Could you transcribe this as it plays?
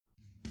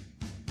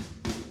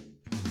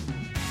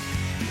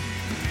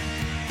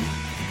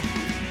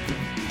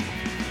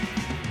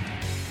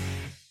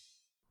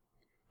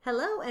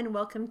Hello and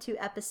welcome to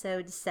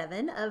episode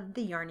 7 of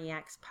the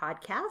Yarniacs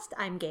podcast.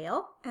 I'm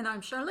Gail. And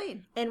I'm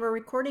Sharlene. And we're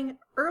recording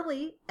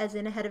early, as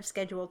in ahead of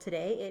schedule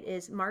today. It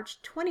is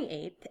March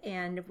 28th,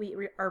 and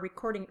we are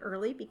recording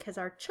early because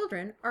our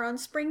children are on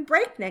spring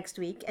break next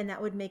week, and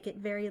that would make it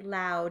very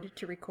loud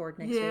to record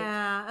next week.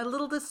 Yeah, a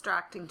little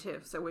distracting too.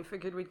 So we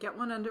figured we'd get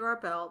one under our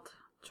belt,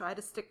 try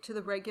to stick to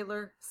the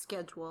regular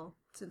schedule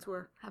since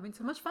we're having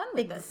so much fun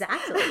with this.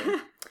 Exactly.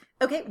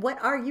 Okay,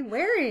 what are you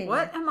wearing?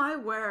 What am I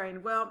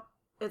wearing? Well,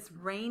 it's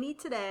rainy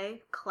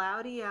today,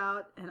 cloudy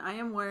out, and I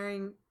am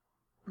wearing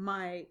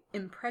my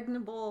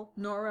impregnable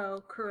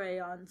Noro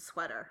crayon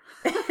sweater.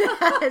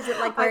 Is it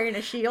like wearing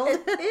a shield?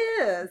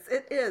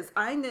 It is.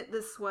 I knit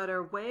this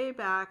sweater way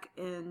back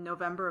in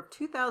November of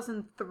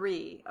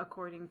 2003,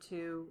 according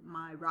to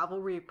my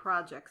Ravelry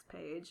projects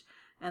page.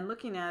 And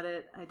looking at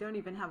it, I don't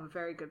even have a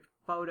very good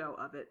photo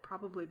of it,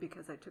 probably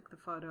because I took the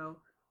photo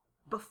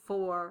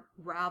before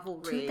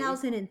Ravelry.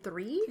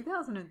 2003?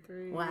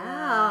 2003.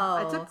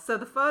 Wow. Yeah. So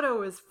the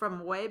photo is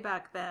from way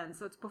back then,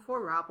 so it's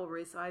before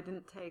Ravelry, so I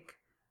didn't take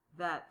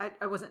that.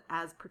 I wasn't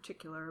as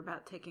particular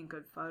about taking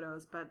good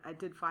photos, but I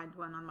did find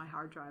one on my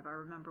hard drive. I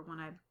remember when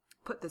I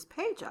put this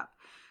page up.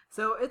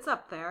 So it's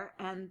up there,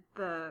 and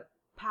the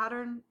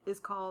pattern is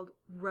called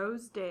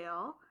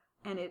Rosedale,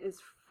 and it is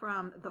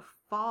from the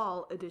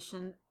fall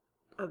edition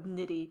of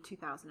Knitty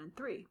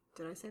 2003.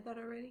 Did I say that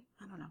already?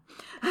 I don't know.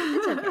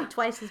 It's okay.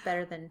 Twice is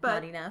better than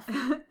not enough.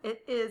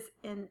 It is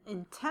an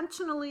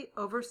intentionally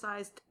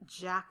oversized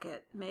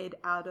jacket made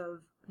out of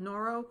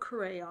Noro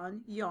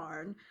crayon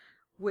yarn,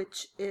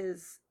 which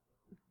is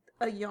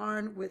a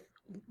yarn with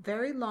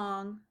very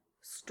long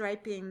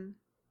striping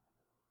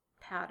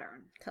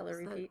pattern.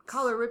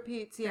 Color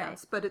repeats, yes.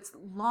 Right. But it's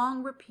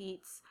long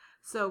repeats.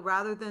 So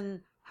rather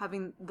than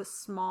having the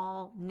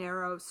small,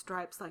 narrow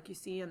stripes like you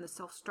see in the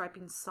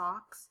self-striping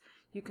socks,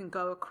 you can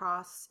go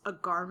across a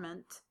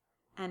garment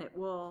and it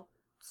will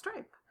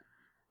stripe.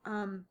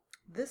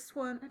 This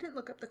one, I didn't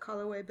look up the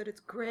colorway, but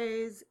it's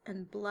grays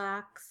and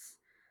blacks,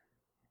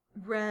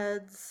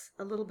 reds,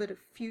 a little bit of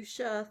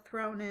fuchsia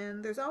thrown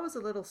in. There's always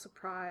a little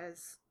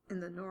surprise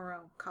in the Noro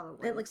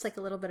colorway. It looks like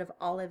a little bit of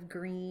olive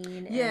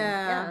green. And,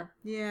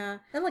 yeah.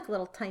 And like a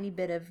little tiny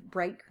bit of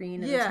bright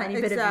green and a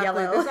tiny bit of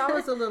yellow. There's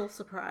always a little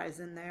surprise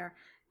in there.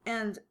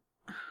 And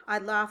I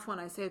laugh when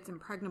I say it's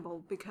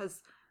impregnable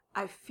because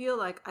I feel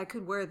like I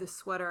could wear this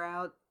sweater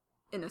out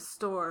in a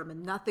storm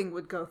and nothing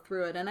would go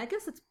through it. And I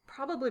guess it's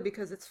probably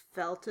because it's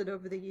felted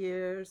over the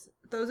years.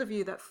 Those of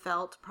you that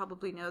felt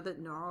probably know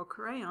that Noro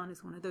crayon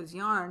is one of those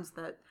yarns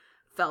that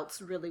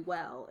felts really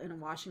well in a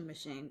washing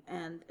machine.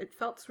 And it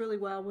felts really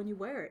well when you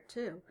wear it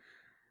too.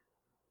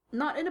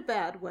 Not in a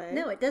bad way.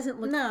 No, it doesn't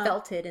look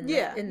felted in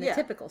the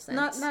typical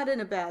sense. Not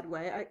in a bad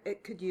way.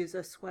 It could use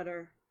a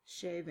sweater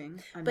shaving.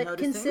 But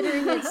noticing.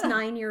 Considering it's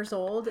 9 years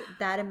old,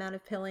 that amount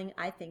of pilling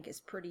I think is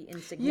pretty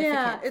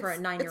insignificant for a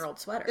 9-year-old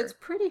sweater. It's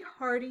pretty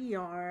hardy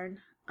yarn.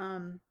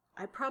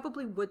 I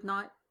probably would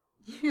not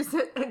use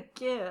it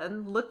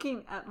again.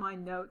 Looking at my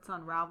notes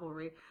on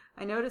Ravelry,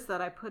 I noticed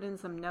that I put in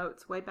some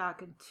notes way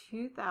back in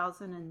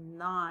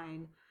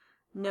 2009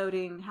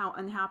 noting how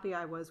unhappy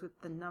I was with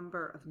the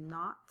number of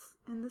knots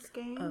in the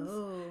skeins.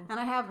 Oh. And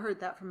I have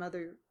heard that from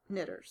other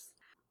knitters.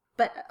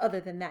 But other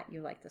than that,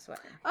 you like the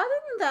sweater? Other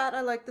than that,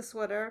 I like the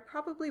sweater. I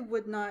probably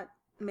would not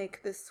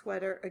make this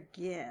sweater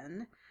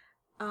again.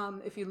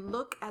 If you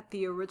look at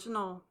the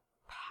original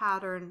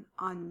pattern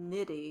on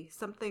Knitty,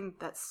 something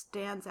that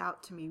stands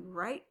out to me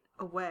right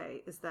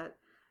away is that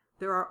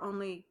there are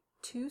only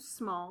 2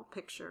 small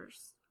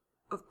pictures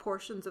of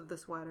portions of the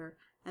sweater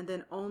and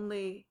then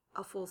only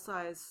a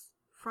full-size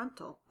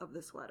frontal of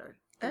the sweater.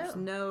 There's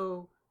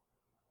no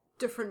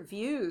different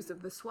views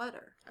of the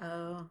sweater.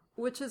 Oh.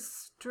 Which is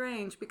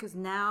strange because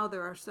now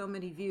there are so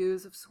many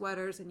views of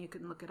sweaters and you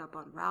can look it up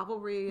on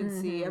Ravelry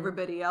and see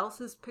everybody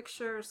else's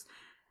pictures.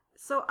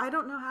 So I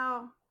don't know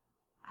how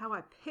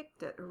I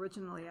picked it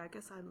originally. I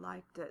guess I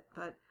liked it,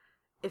 but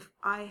if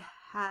I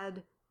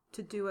had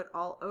to do it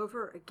all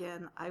over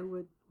again, I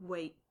would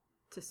wait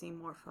to see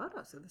more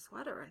photos of the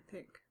sweater, I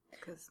think.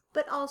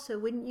 But also,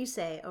 wouldn't you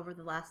say over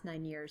the last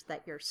 9 years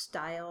that your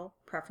style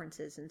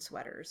preferences in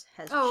sweaters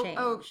has changed?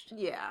 Oh,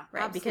 yeah.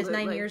 Right, absolutely. Because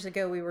 9 years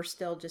ago we were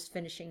still just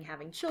finishing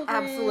having children.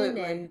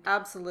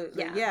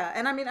 Absolutely. Yeah.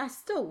 And I mean, I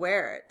still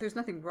wear it. There's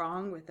nothing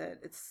wrong with it.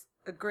 It's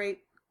a great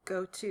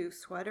go-to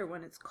sweater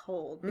when it's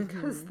cold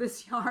because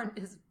this yarn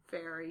is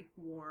very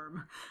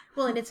warm.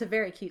 Well, and it's a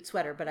very cute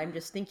sweater, but I'm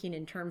just thinking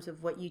in terms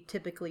of what you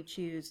typically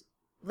choose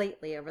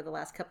lately over the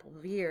last couple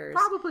of years.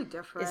 Probably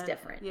different. Is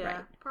different, yeah,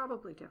 right?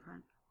 Probably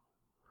different.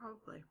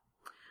 Probably.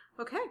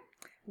 Okay.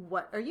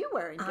 What are you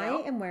wearing, Gail?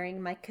 I am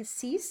wearing my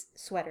Cassis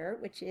sweater,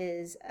 which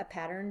is a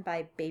pattern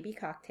by Baby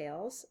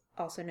Cocktails,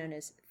 also known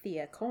as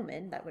Thea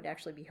Coleman. That would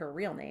actually be her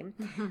real name,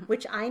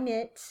 which I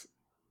knit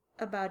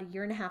about 1.5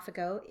 years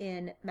ago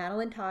in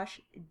Madeline Tosh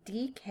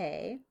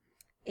DK,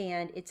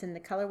 and it's in the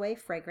colorway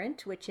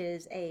Fragrant, which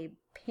is a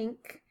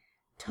pink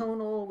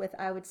tonal with,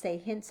 I would say,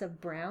 hints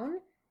of brown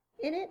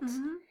in it.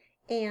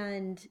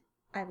 And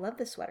I love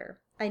the sweater.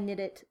 I knit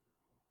it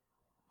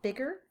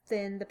bigger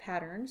than the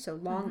pattern, so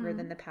longer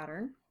than the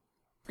pattern.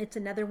 It's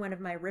another one of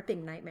my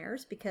ripping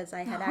nightmares because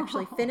I had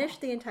actually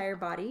finished the entire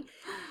body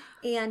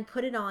and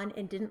put it on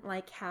and didn't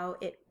like how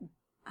it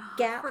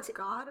gapped. I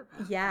forgot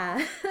about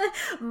Yeah.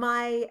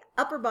 My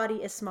upper body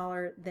is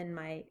smaller than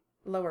my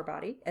lower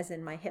body, as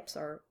in my hips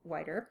are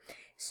wider.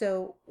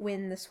 So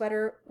when the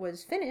sweater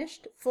was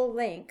finished, full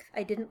length,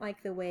 I didn't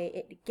like the way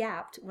it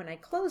gapped when I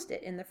closed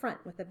it in the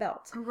front with the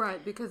belt.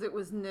 Right, because it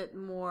was knit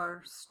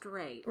more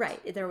straight. Right,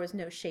 there was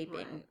no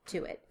shaping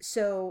to it.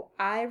 So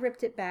I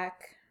ripped it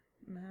back,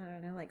 I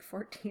don't know, like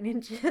 14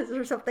 inches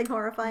or something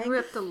horrifying. You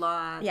ripped a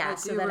lot. Yeah,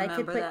 so that I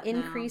could put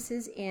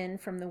increases in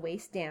from the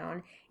waist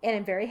down. And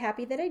I'm very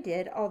happy that I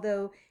did,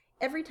 although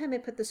every time I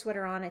put the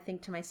sweater on, I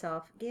think to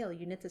myself, Gail,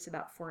 you knit this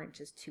about 4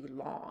 inches too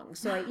long.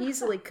 So I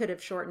easily could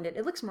have shortened it.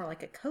 It looks more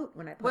like a coat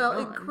when I put it on.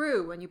 Well, it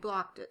grew when you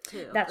blocked it,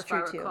 too. That's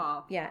true, too.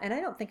 Yeah, and I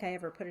don't think I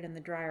ever put it in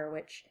the dryer,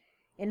 which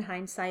in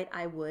hindsight,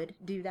 I would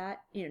do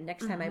that. You know,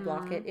 next time I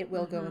block it, it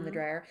will go in the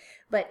dryer.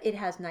 But it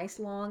has nice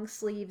long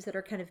sleeves that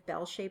are kind of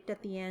bell-shaped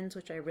at the ends,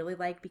 which I really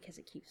like because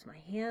it keeps my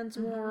hands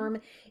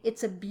warm.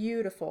 It's a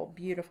beautiful,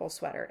 beautiful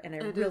sweater, and I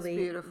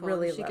really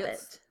love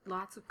it.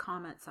 Lots of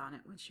comments on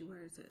it when she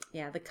wears it.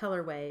 Yeah, the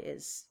colorway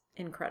is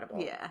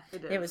incredible. Yeah,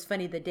 it is. It was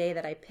funny, the day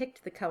that I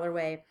picked the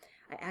colorway,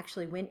 I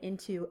actually went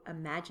into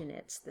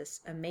Imagine-It's,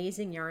 this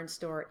amazing yarn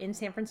store in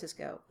San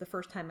Francisco, the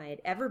first time I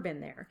had ever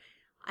been there.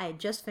 I had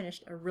just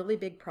finished a really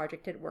big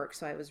project at work,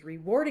 so I was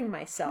rewarding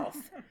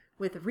myself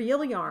with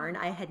real yarn.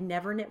 I had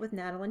never knit with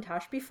Nadel and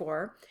Tosh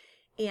before,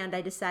 and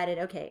I decided,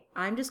 okay,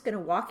 I'm just going to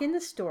walk in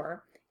the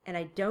store, and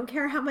I don't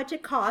care how much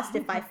it costs.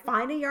 If I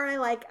find a yarn I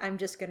like, I'm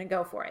just going to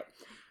go for it.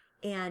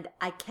 And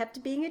I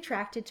kept being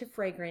attracted to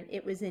Fragrant.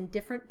 It was in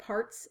different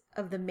parts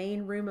of the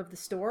main room of the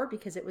store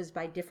because it was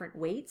by different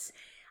weights.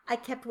 I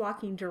kept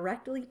walking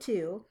directly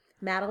to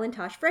Madeline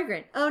Tosh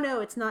Fragrant. Oh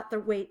no, it's not the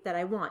weight that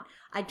I want.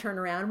 I'd turn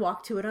around,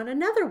 walk to it on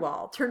another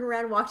wall, turn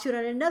around, walk to it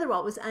on another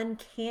wall. It was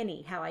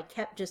uncanny how I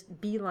kept just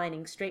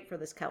beelining straight for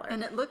this color.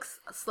 And it looks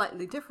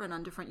slightly different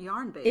on different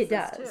yarn bases. It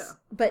does. Too.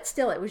 But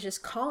still, it was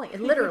just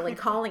literally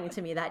calling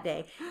to me that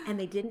day. And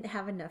they didn't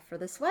have enough for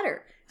the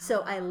sweater.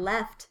 So I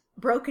left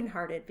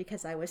brokenhearted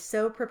because I was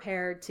so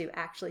prepared to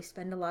actually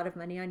spend a lot of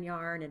money on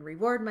yarn and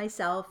reward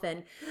myself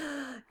and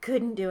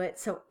couldn't do it.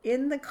 So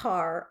in the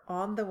car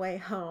on the way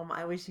home,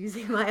 I was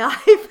using my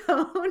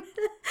iPhone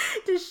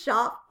to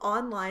shop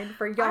online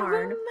for yarn. I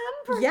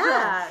remember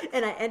that.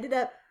 And I ended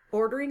up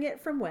ordering it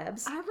from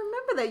Webs. I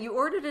remember that. You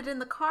ordered it in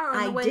the car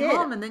on the way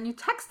home, and then you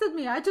texted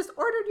me, I just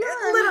ordered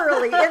yarn.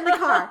 Literally in the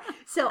car.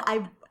 So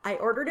I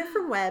ordered it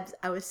from Webs.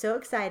 I was so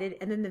excited.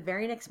 And then the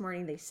very next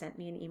morning, they sent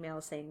me an email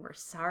saying, we're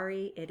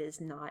sorry, it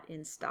is not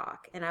in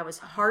stock. And I was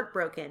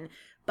heartbroken.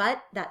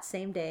 But that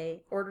same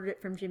day, ordered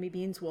it from Jimmy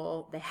Bean's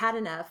Wool. They had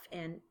enough,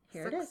 and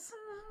here it is.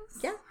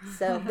 Yeah.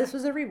 So this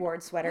was a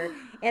reward sweater,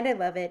 and I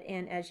love it.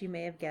 And as you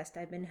may have guessed,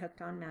 I've been hooked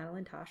on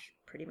Madeline Tosh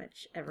pretty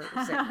much ever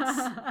since.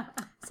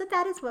 So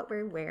that is what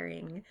we're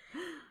wearing.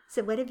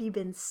 So what have you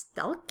been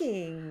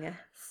stalking?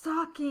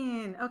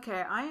 Stalking.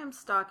 Okay, I am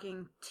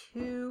stalking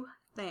 2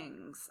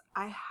 things.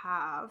 I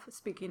have,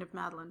 speaking of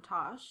Madeline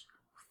Tosh,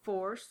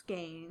 4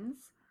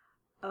 skeins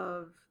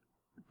of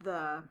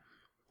the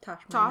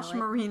Tosh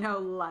Merino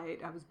Light.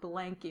 I was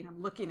blanking.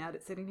 I'm looking at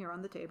it sitting here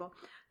on the table.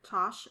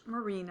 Tosh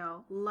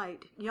Merino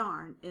Light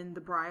yarn in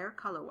the Briar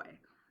colorway.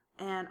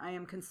 And I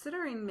am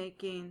considering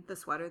making the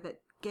sweater that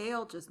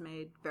Gail just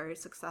made very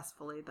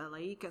successfully, the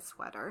Laika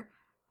sweater.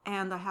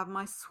 And I have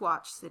my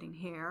swatch sitting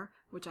here,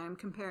 which I am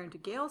comparing to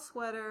Gail's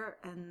sweater,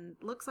 and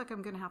looks like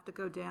I'm going to have to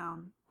go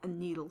down a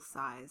needle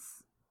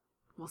size.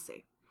 We'll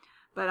see.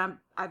 But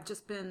I've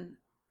just been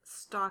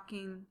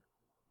stalking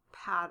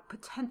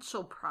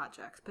potential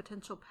projects,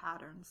 potential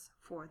patterns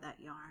for that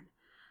yarn.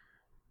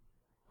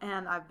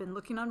 And I've been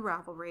looking on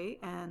Ravelry,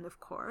 and of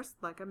course,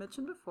 like I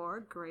mentioned before,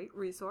 great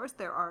resource.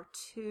 There are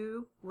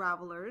 2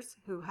 Ravelers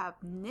who have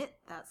knit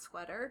that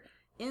sweater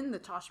in the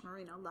Tosh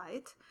Merino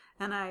Light,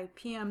 and I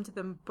PM'd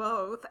them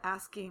both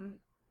asking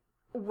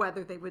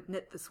whether they would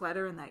knit the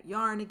sweater in that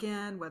yarn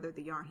again, whether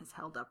the yarn has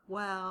held up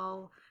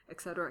well,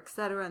 etc.,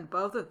 and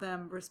both of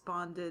them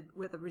responded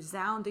with a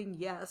resounding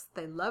yes.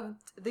 They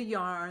loved the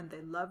yarn,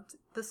 they loved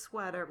the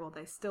sweater. Well,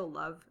 they still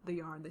love the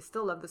yarn, they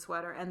still love the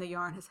sweater, and the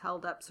yarn has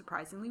held up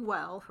surprisingly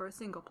well for a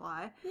single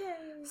ply.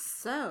 Yay!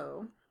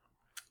 So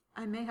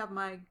I may have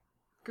my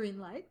green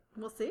light.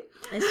 We'll see.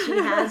 And she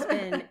has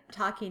been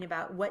talking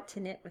about what to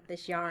knit with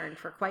this yarn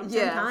for quite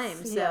some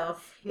time. So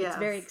it's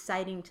very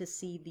exciting to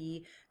see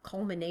the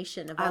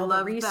culmination of all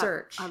the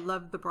research. I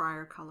love the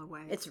Briar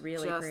colorway. It's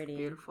really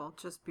pretty.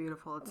 Just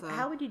beautiful.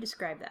 How would you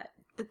describe that?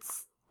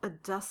 It's a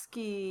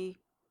dusky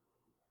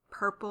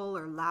purple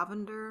or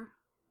lavender.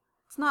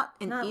 It's not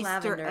an Easter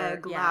lavender,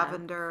 egg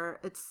lavender.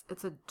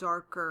 It's a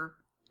darker,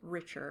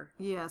 richer.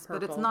 Yes, purple.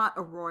 But it's not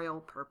a royal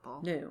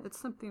purple. No. It's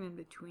something in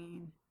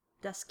between.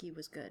 Dusky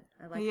was good.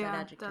 I like that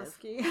adjective.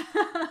 Dusky.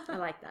 I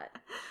like that.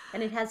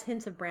 And it has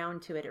hints of brown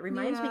to it. It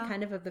reminds me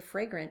kind of the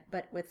Fragrant,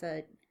 but with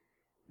a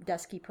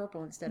dusky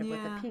purple instead of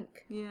with a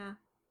pink. Yeah.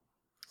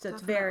 So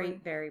it's Definitely.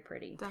 very, very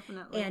pretty.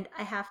 Definitely. And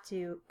I have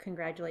to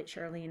congratulate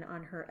Sharlene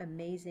on her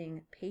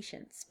amazing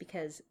patience,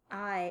 because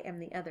I am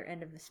the other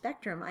end of the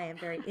spectrum. I am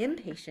very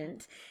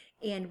impatient.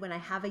 And when I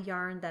have a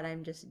yarn that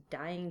I'm just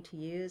dying to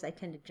use, I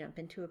tend to jump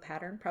into a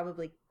pattern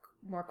probably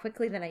more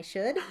quickly than I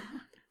should.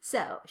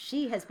 So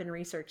she has been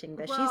researching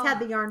this. She's had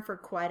the yarn for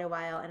quite a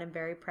while, and I'm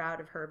very proud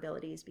of her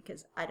abilities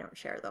because I don't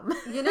share them.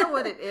 You know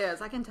what it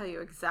is? I can tell you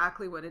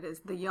exactly what it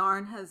is. The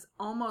yarn has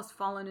almost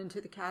fallen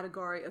into the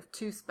category of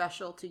too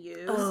special to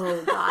use.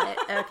 Oh, got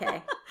it.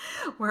 Okay.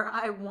 Where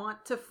I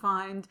want to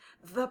find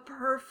the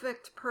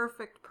perfect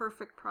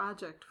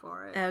project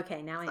for it.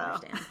 Okay, now I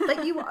understand.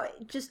 But you are,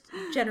 just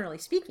generally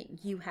speaking,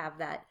 you have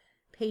that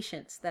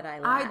patience that I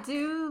lack. I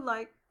do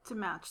like to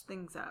match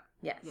things up.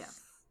 Yes.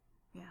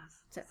 Yes.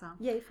 So,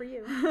 yay for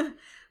you.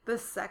 The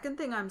second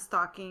thing I'm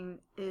stocking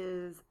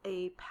is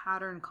a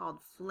pattern called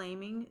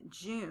Flaming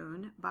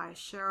June by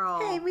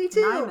Cheryl. Hey, me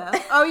too.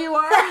 Oh, you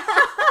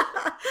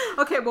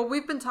are? Okay, well,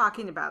 we've been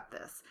talking about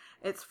this.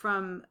 It's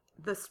from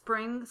the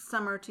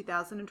Spring-Summer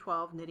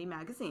 2012 Knitting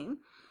Magazine.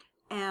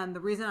 And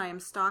the reason I am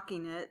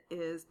stocking it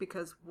is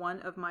because one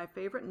of my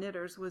favorite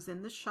knitters was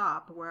in the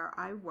shop where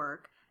I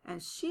work,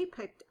 and she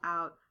picked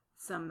out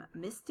some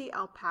Misty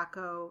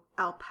Alpaca,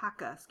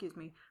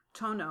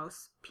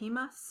 Tonos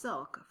Pima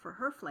silk for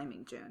her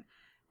Flaming June.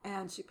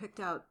 And she picked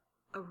out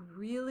a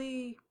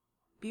really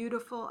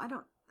beautiful,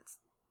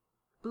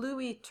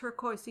 bluey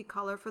turquoisey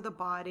color for the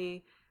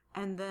body,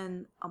 and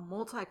then a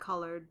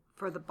multicolored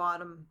for the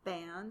bottom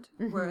band,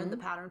 where in the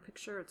pattern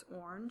picture it's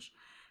orange.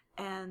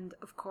 And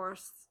of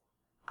course,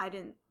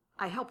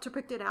 I helped her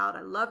pick it out.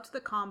 I loved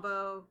the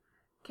combo.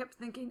 Kept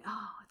thinking,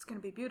 oh, it's going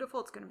to be beautiful.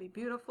 It's going to be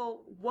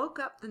beautiful. Woke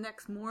up the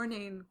next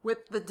morning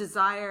with the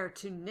desire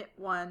to knit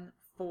one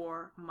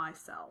for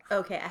myself.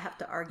 Okay, I have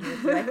to argue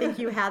with you. I think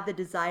you had the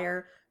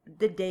desire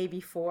the day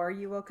before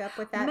you woke up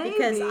with that. Maybe,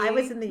 because I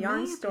was in the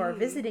yarn store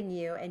visiting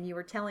you, and you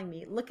were telling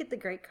me, look at the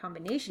great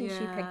combination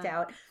she picked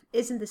out.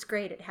 Isn't this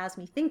great? It has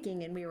me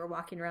thinking. And we were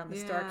walking around the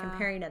store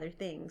comparing other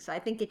things. So I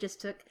think it just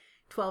took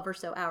 12 or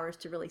so hours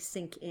to really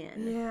sink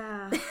in.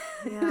 Yeah,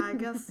 I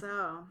guess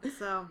so.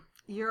 So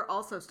you're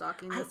also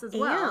stocking this as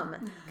well. I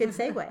am. Good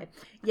segue.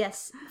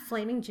 Yes,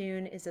 Flaming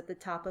June is at the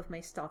top of my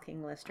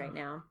stalking list right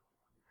now.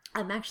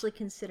 I'm actually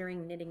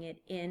considering knitting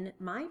it in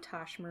my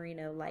Tosh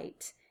Merino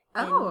Light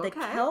in the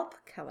kelp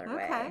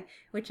colorway,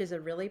 which is a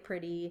really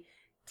pretty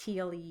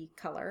teal-y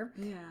color.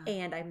 Yeah.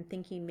 And I'm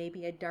thinking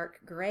maybe a dark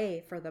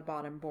gray for the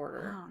bottom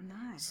border. Oh,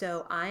 nice.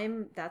 So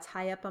that's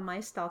high up on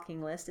my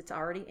stalking list. It's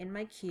already in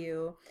my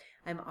queue.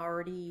 I'm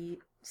already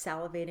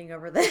salivating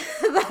over the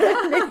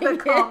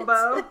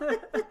combo.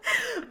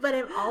 But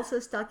I'm also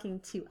stalking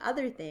two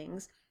other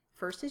things.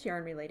 First is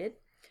yarn related.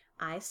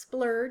 I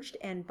splurged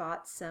and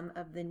bought some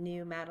of the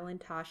new Madeline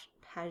Tosh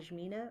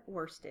Pashmina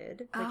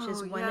worsted, which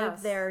is one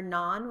of their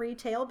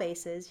non-retail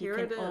bases. You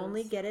can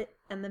only get it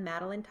in the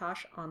Madeline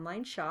Tosh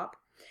online shop.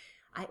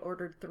 I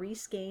ordered 3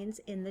 skeins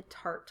in the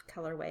tart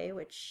colorway,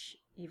 which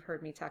you've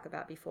heard me talk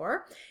about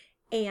before.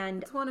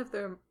 And it's one of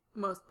their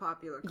most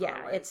popular colorways.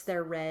 Yeah, it's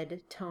their red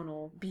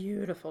tonal,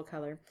 beautiful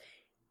color.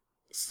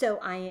 So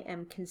I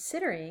am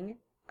considering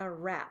a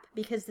wrap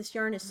because this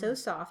yarn is so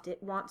soft,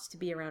 it wants to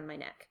be around my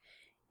neck.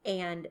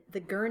 And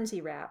the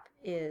Guernsey wrap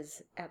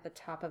is at the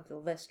top of the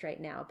list right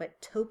now. But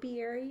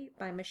Topiary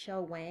by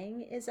Michelle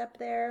Wang is up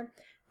there.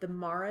 The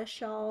Mara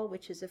shawl,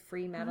 which is a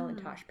free Madeline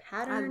Tosh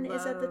pattern,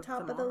 is at the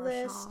top of the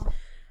list. Shawl.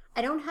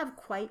 I don't have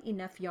quite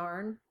enough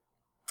yarn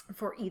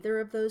for either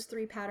of those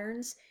 3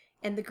 patterns.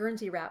 And the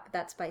Guernsey wrap,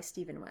 that's by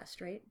Stephen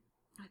West, right?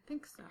 I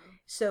think so.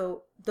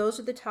 So those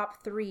are the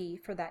top 3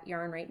 for that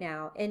yarn right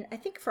now. And I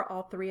think for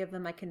all 3 of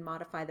them, I can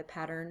modify the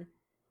pattern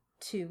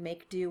to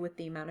make do with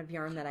the amount of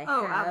yarn that I have.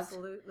 Oh,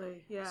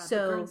 absolutely. Yeah,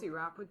 so, the Guernsey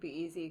wrap would be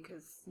easy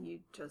because you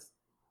just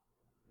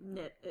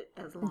knit it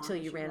as long until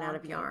as you ran out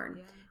of yarn.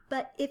 Yeah.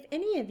 But if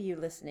any of you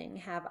listening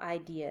have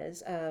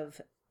ideas of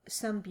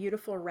some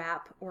beautiful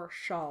wrap or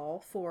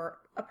shawl for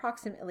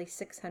approximately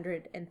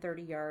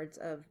 630 yards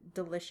of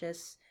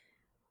delicious,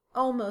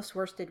 almost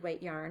worsted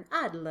weight yarn,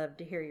 I'd love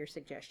to hear your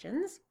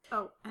suggestions.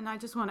 Oh, and I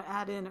just want to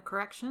add in a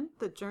correction.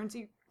 The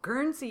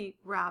Guernsey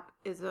wrap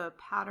is a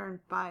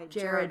pattern by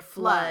Jared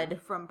Flood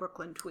from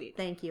Brooklyn Tweed.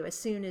 Thank you. As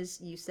soon as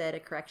you said a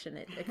correction,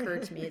 it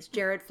occurred to me. It's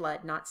Jared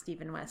Flood, not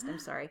Stephen West. I'm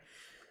sorry.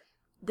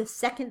 The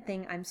second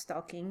thing I'm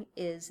stalking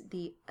is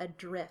the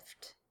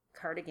Adrift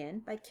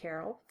cardigan by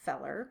Carol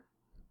Feller.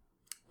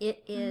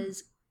 It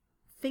is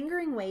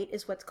fingering weight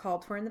is what's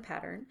called for in the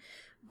pattern,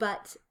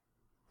 but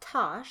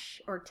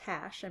Tosh, or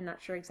Tash, I'm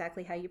not sure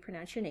exactly how you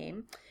pronounce your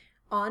name,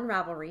 on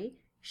Ravelry,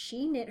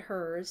 she knit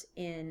hers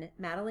in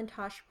Madeline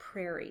Tosh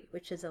Prairie,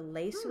 which is a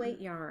lace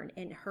weight yarn,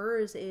 and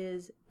hers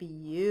is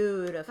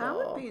beautiful. That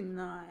would be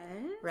nice.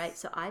 Right,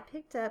 so I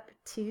picked up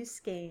 2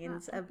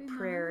 skeins of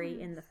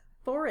Prairie in the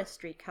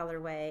forestry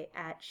colorway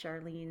at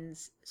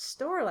Sharlene's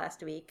store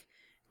last week.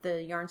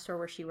 The yarn store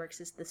where she works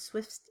is the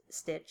Swift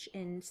Stitch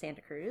in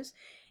Santa Cruz.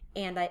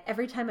 And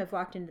every time I've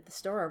walked into the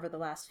store over the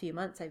last few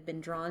months, I've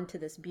been drawn to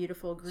this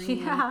beautiful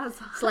green,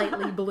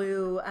 slightly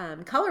blue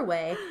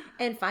colorway.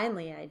 And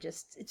finally,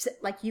 it's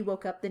like you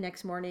woke up the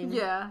next morning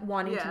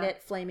wanting to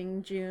knit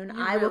Flaming June.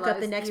 I woke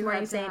up the next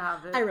morning saying,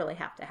 I really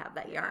have to have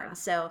that yarn.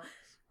 So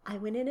I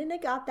went in and I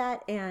got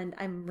that, and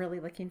I'm really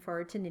looking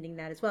forward to knitting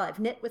that as well. I've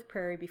knit with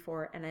Prairie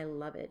before, and I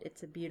love it.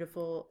 It's a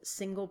beautiful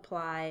single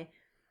ply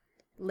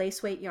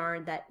lace weight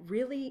yarn that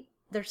really,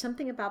 there's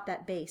something about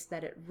that base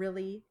that it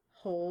really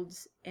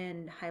holds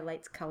and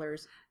highlights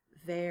colors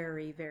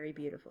very, very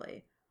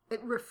beautifully.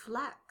 It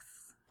reflects.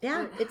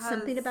 Yeah, it's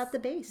something about the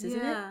base, isn't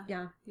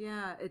it?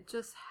 Yeah, it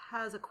just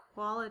has a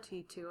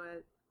quality to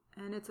it.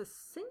 And it's a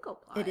single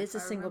ply. It is a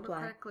single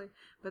ply. Correctly.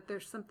 But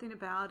there's something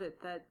about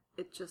it that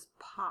it just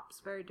pops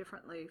very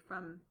differently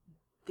from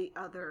the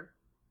other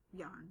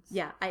yarns.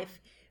 Yeah,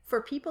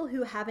 for people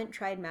who haven't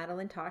tried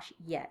Madeline Tosh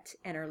yet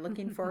and are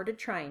looking forward to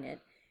trying it,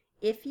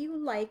 if you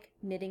like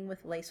knitting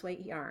with lace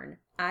weight yarn,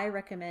 I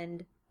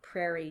recommend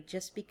Prairie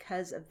just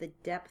because of the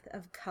depth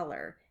of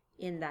color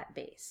in that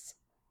base.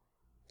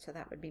 So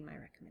that would be my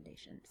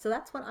recommendation. So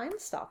that's what I'm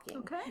stalking.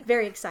 Okay.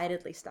 Very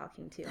excitedly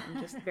stalking too.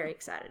 I'm just very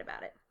excited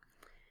about it.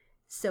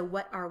 So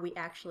what are we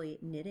actually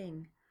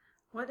knitting?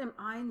 What am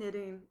I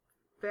knitting?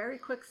 Very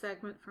quick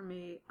segment for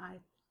me. I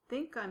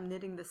think I'm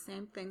knitting the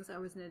same things I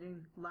was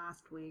knitting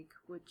last week,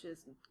 which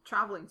is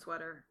traveling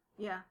sweater.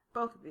 Yeah,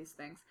 both of these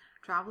things.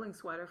 Traveling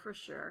sweater for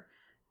sure.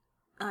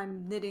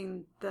 I'm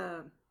knitting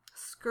the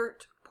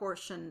skirt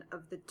portion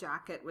of the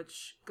jacket,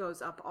 which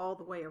goes up all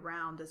the way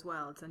around as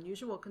well. It's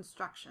unusual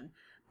construction,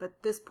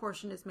 but this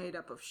portion is made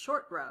up of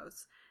short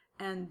rows,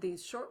 and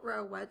these short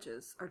row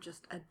wedges are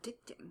just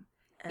addicting.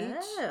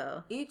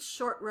 Each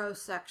short row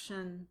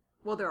section,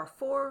 well, there are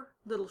 4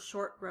 little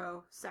short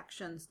row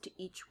sections to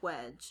each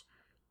wedge,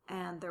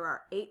 and there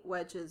are 8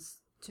 wedges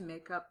to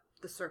make up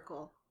the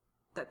circle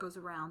that goes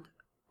around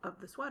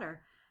of the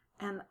sweater.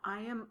 And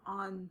I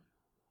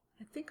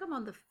think I'm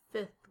on the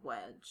 5th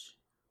wedge.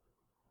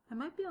 I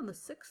might be on the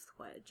 6th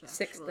wedge,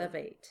 actually. 6th of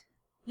 8.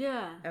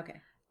 Yeah. Okay.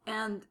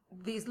 And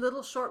these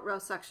little short row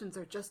sections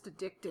are just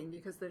addicting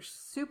because they're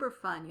super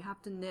fun. You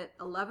have to knit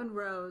 11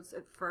 rows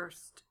at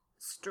first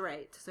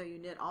straight. So you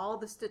knit all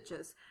the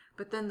stitches,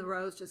 but then the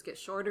rows just get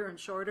shorter and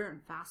shorter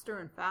and faster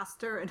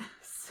and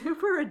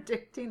super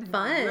addicting.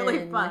 Fun.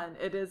 Really fun.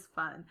 It is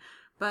fun.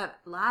 But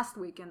last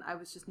weekend I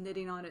was just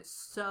knitting on it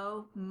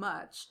so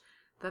much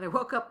that I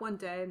woke up one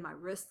day and my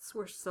wrists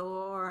were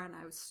sore and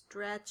I was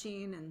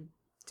stretching and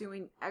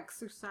doing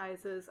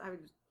exercises. I was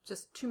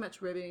just too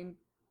much ribbing,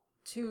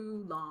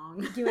 too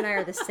long. You and I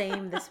are the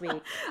same this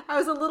week. I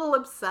was a little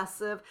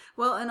obsessive.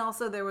 Well, and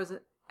also there was an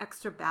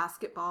extra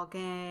basketball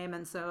game,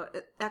 and so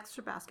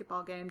extra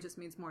basketball game just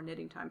means more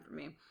knitting time for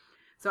me.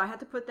 So I had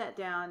to put that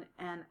down,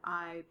 and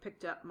I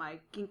picked up my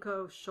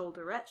Ginkgo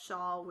shoulderette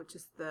shawl, which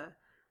is the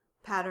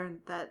pattern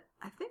that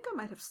I think I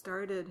might have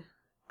started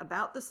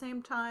about the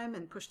same time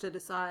and pushed it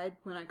aside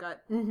when I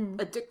got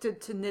addicted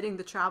to knitting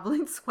the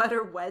traveling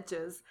sweater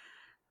wedges.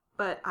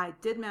 But I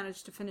did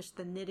manage to finish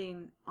the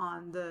knitting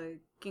on the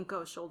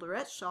Ginkgo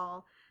shoulderette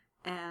shawl,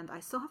 and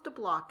I still have to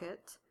block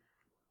it.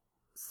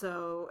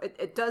 So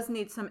it does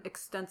need some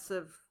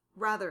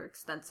rather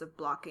extensive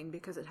blocking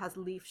because it has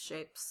leaf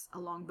shapes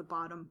along the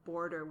bottom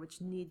border which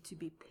need to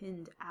be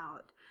pinned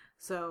out.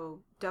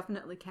 So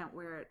definitely can't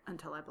wear it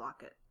until I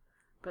block it.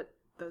 But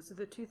those are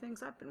the 2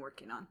 things I've been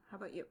working on. How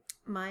about you?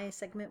 My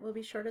segment will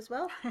be short as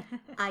well.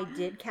 I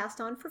did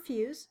cast on for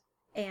Fuse,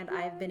 and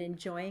I've been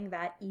enjoying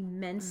that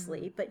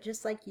immensely. But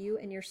just like you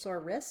and your sore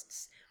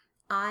wrists,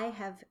 I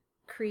have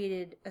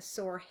created a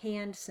sore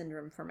hand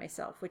syndrome for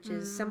myself, which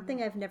is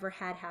something I've never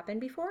had happen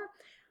before.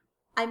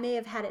 I may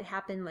have had it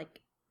happen like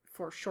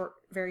for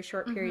very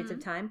short periods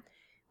of time,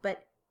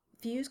 but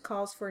Fuse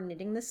calls for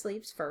knitting the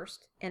sleeves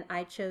first, and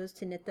I chose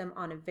to knit them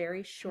on a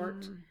very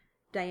short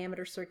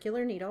diameter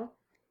circular needle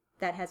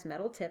that has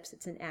metal tips.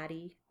 It's an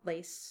Addy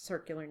lace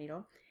circular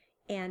needle,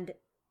 and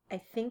I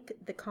think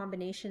the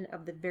combination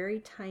of the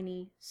very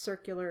tiny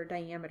circular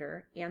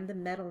diameter and the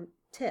metal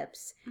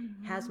tips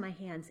has my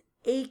hands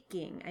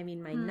aching. I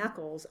mean, my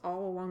knuckles,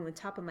 all along the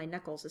top of my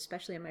knuckles,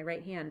 especially on my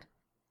right hand,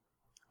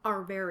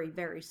 are very,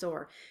 very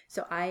sore.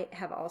 So I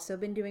have also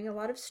been doing a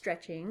lot of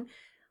stretching.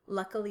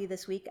 Luckily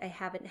this week I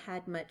haven't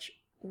had much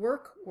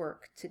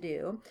work to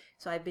do.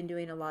 So I've been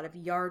doing a lot of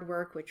yard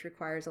work, which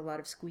requires a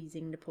lot of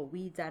squeezing to pull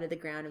weeds out of the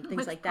ground and things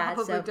which like that.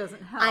 Probably So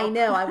doesn't help. I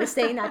know. I was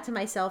saying that to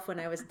myself when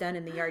I was done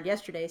in the yard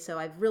yesterday. So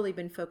I've really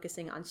been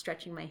focusing on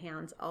stretching my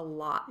hands a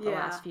lot the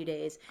last few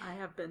days. I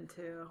have been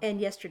too. And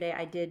yesterday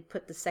I did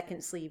put the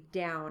second sleeve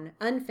down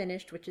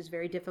unfinished, which is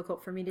very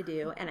difficult for me to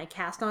do. And I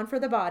cast on for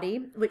the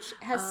body, which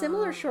has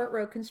similar short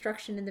row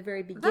construction in the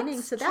very beginning.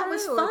 That's so that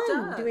was true,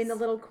 fun doing the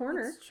little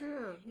corner. That's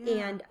true. Yeah.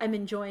 And I'm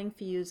enjoying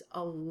Fuse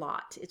a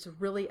lot. It's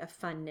really a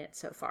fun knit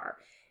so far.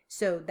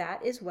 So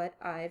that is what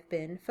I've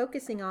been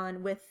focusing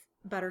on, with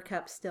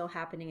Buttercup still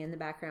happening in the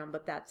background,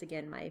 but that's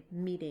again my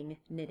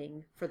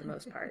knitting for the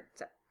most part.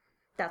 So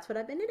that's what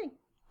I've been knitting.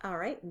 All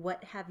right,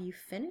 what have you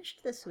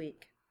finished this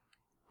week?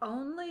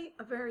 Only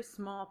a very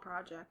small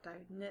project. I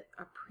knit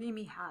a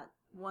preemie hat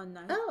one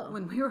night Oh.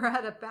 when we were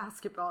at a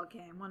basketball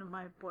game, one of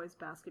my boys'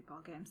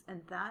 basketball games,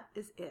 and that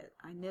is it.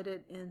 I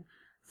knitted in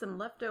some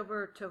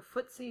leftover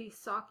Tofootsie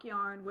sock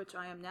yarn, which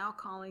I am now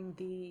calling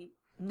the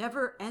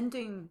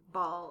never-ending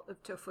ball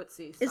of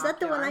Tofootsie sock Is that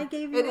the yarn. one I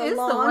gave you It a is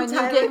long the one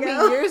time you gave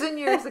ago? me years and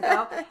years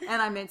ago,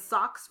 and I made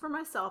socks for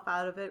myself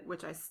out of it,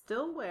 which I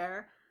still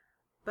wear.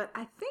 But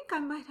I think I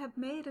might have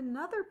made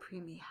another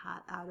preemie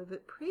hat out of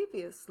it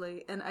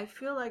previously, and I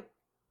feel like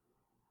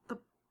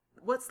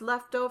what's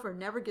left over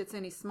never gets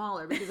any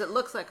smaller because it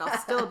looks like I'll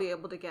still be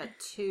able to get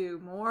 2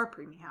 more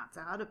preemie hats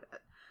out of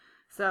it.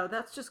 So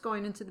that's just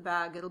going into the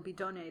bag. It'll be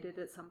donated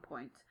at some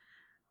point.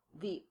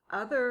 The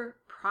other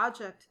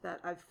project that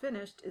I've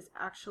finished is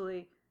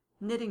actually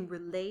knitting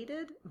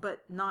related, but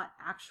not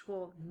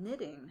actual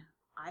knitting.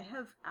 I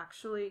have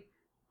actually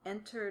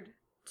entered,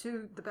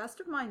 to the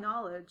best of my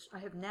knowledge, I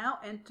have now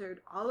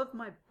entered all of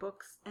my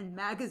books and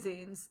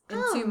magazines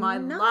into my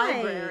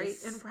library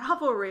in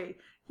Ravelry.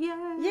 Yay!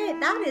 Yeah,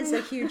 that is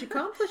a huge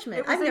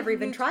accomplishment. I've never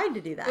even tried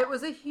to do that. It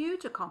was a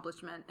huge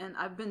accomplishment, and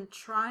I've been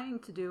trying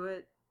to do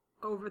it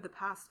over the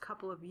past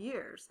couple of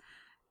years.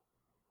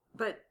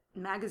 But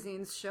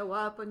magazines show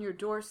up on your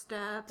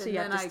doorstep, so and you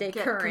then have to I stay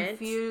get current.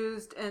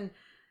 confused. And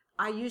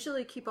I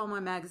usually keep all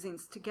my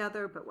magazines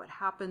together, but what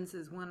happens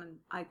is when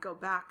I go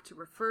back to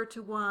refer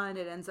to one,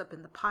 it ends up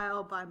in the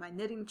pile by my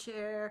knitting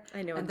chair.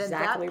 I know and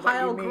exactly then that what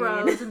pile you mean.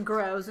 grows and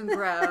grows and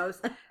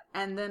grows.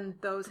 And then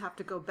those have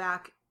to go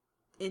back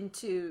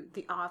into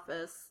the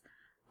office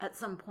at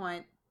some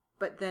point.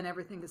 But then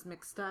everything is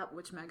mixed up.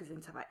 Which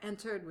magazines have I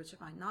entered? Which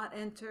have I not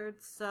entered?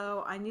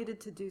 So I needed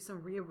to do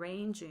some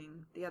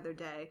rearranging the other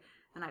day.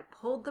 And I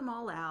pulled them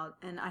all out.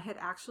 And I had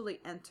actually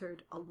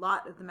entered a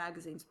lot of the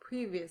magazines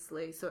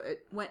previously. So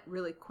it went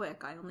really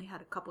quick. I only had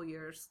a couple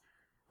years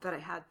that I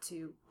had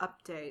to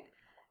update.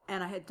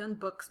 And I had done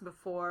books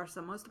before.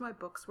 So most of my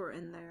books were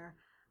in there.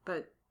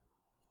 But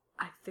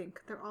I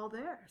think they're all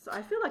there. So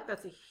I feel like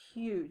that's a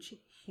huge,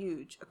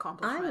 huge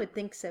accomplishment. I would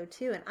think so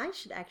too. And I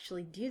should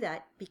actually do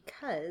that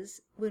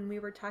because when we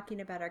were talking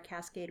about our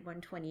Cascade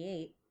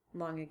 128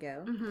 long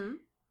ago,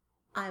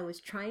 I was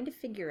trying to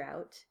figure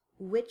out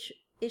which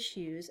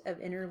issues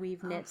of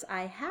Interweave Knits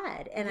I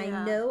had. And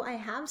I know I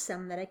have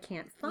some that I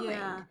can't find.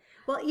 Yeah.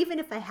 Well, even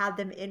if I had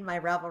them in my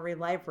Ravelry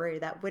library,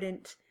 that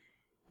wouldn't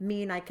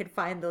mean I could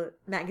find the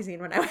magazine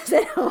when I was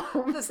at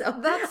home. So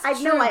that's I'd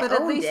true, know I but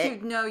owned at least it.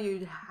 you'd know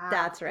you'd have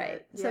That's right.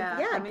 it. So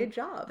yeah, I mean, good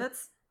job.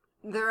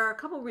 There are a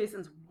couple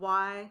reasons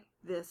why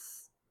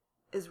this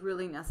is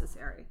really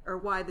necessary, or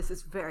why this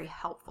is very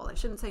helpful. I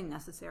shouldn't say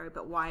necessary,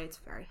 but why it's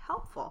very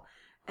helpful.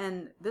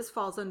 And this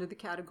falls under the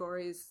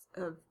categories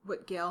of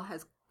what Gail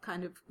has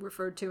kind of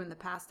referred to in the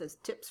past as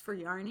tips for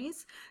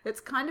yarnies. It's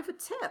kind of a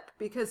tip,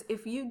 because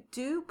if you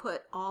do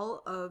put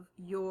all of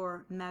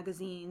your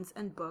magazines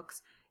and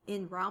books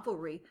in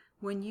Ravelry,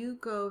 when you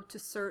go to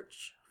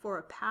search for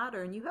a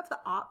pattern, you have the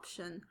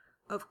option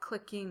of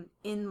clicking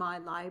in my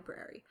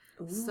library.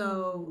 Ooh.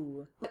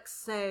 So let's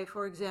say,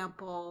 for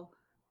example,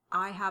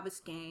 I have a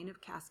skein of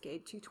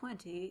Cascade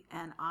 220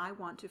 and I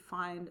want to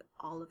find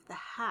all of the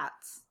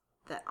hats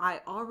that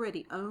I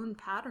already own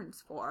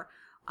patterns for.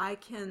 I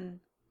can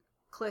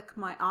click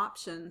my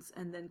options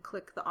and then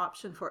click the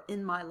option for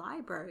in my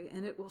library,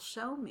 and it will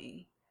show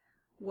me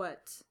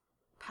what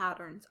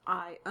patterns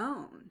I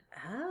own.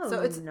 Oh,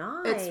 so it's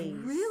nice. It's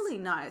really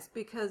nice,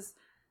 because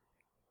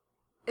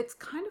it's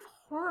kind of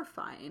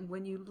horrifying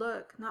when you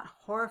look, not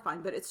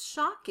horrifying, but it's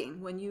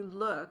shocking when you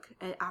look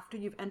after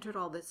you've entered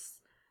all this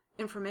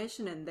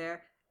information in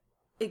there.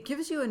 It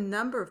gives you a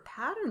number of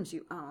patterns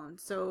you own.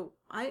 So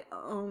I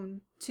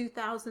own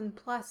 2,000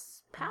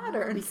 plus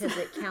patterns. Because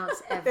it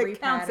counts every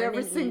it counts pattern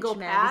every in single each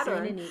magazine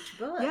pattern in each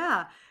book.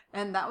 Yeah,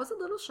 and that was a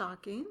little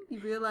shocking.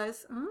 You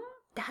realize,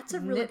 That's a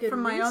really knit good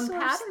from my own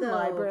resource, pattern though.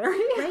 library.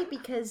 Right,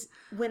 because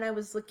when I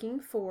was looking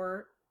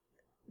for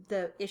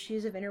the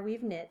issues of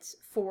Interweave Knits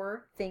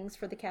for things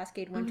for the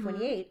Cascade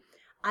 128,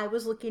 I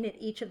was looking at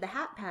each of the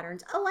hat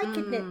patterns. Oh, I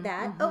could knit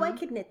that. Oh, I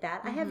could knit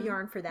that. I have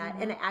yarn for that.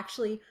 And I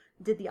actually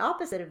did the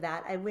opposite of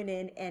that. I went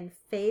in and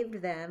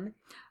faved them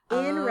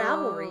in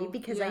Ravelry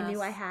because I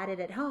knew I had it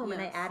at home, and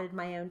I added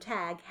my own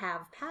tag,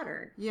 have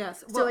pattern.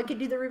 Yes. So I could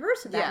do the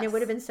reverse of that, and it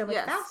would have been so much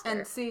faster.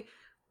 And see,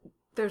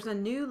 there's a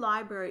new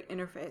library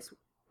interface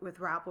with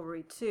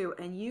Ravelry too,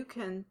 and you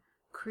can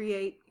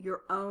create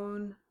your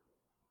own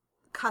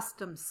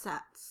custom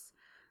sets.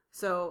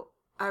 So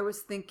I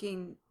was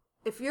thinking,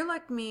 if you're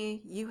like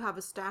me, you have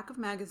a stack of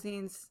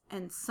magazines,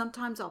 and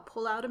sometimes I'll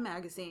pull out a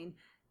magazine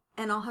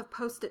and I'll have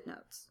Post-it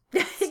notes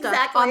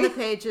stuck on the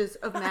pages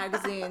of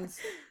magazines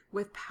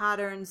with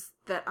patterns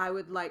that I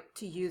would like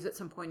to use at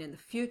some point in the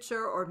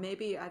future, or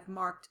maybe I've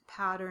marked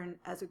pattern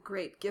as a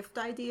great gift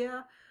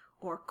idea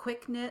or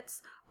quick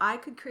knits. I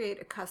could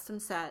create a custom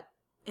set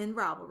in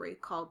Ravelry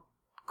called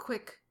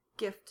Quick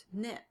Gift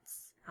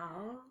Knits.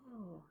 Oh.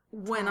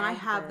 When I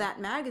have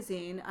that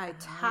magazine, I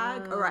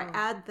tag or I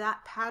add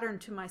that pattern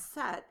to my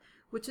set,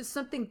 which is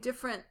something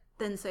different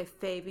than, say,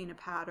 faving a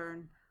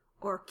pattern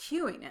or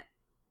queuing it.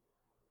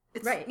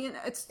 It's, right.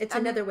 It's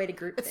another way to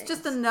group it's things.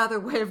 just another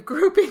way of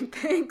grouping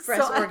things. For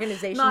us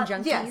organization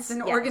junkies. Yes,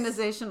 an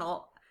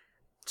organizational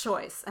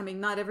choice. I mean,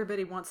 not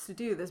everybody wants to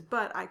do this,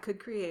 but I could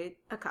create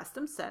a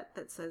custom set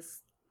that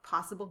says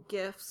possible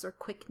gifts or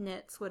quick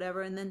knits,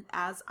 whatever. And then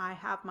as I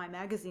have my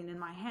magazine in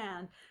my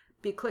hand,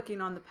 be clicking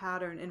on the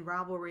pattern in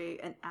Ravelry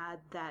and add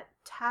that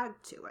tag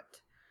to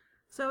it.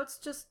 So it's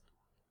just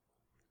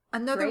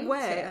another Great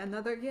way, tip.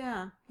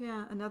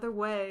 another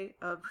way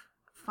of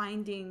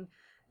finding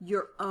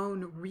your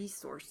own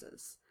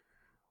resources.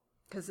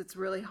 Because it's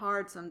really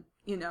hard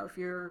if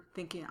you're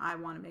thinking, I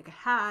want to make a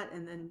hat,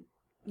 and then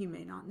you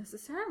may not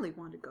necessarily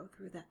want to go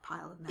through that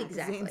pile of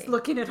magazines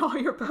looking at all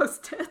your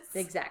post-its.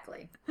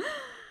 Exactly.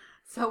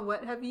 So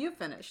what have you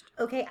finished?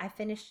 Okay, I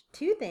finished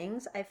 2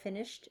 things. I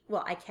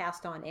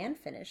cast on and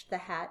finished the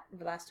hat.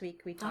 Last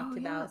week we talked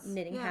about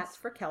knitting hats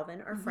for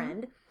Kelvin, our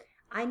friend.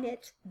 I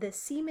knit the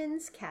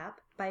Seaman's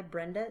Cap by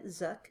Brenda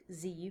Zook,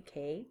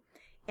 Z-U-K,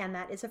 and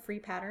that is a free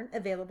pattern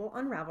available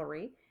on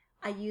Ravelry.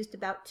 I used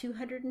about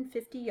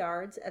 250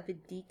 yards of a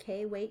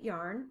DK weight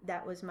yarn.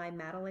 That was my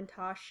Madeline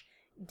Tosh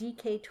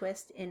DK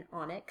twist in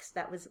onyx.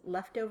 That was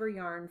leftover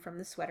yarn from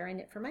the sweater I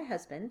knit for my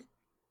husband.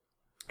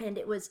 And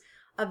it was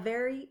a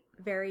very,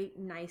 very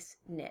nice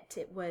knit.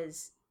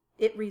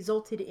 It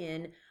resulted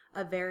in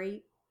a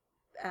very,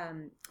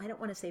 I don't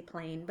want to say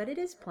plain, but it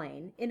is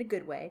plain in a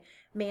good way,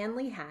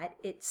 manly hat.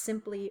 It's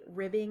simply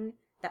ribbing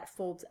that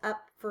folds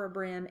up for a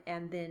brim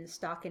and then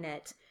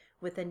stockinette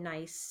with a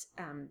nice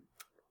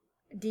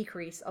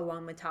decrease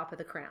along the top of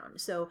the crown.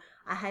 So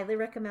I highly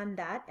recommend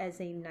that as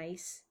a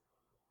nice,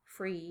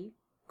 free,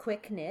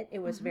 quick knit. It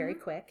was very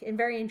quick and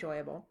very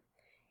enjoyable.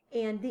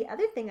 And the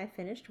other thing I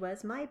finished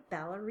was my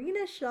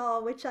ballerina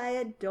shawl, which I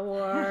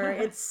adore.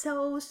 It's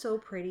so, so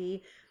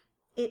pretty.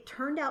 It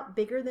turned out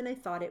bigger than I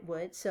thought it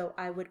would, so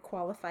I would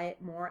qualify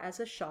it more as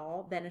a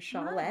shawl than a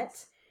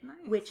shawlette,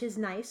 which is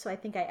nice. So I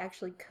think I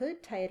actually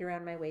could tie it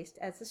around my waist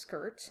as a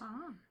skirt.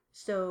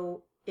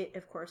 So it,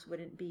 of course,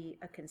 wouldn't be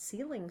a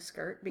concealing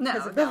skirt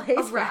because of the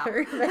lace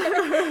pattern, but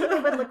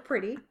it would look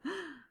pretty.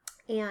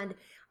 And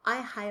I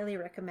highly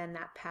recommend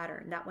that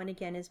pattern. That one,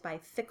 again, is by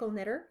Fickle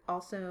Knitter,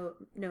 also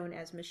known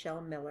as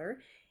Michelle Miller.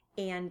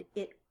 And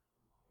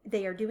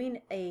they are doing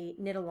a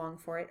knit along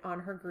for it on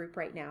her group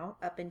right now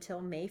up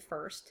until May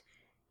 1st.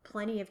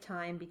 Plenty of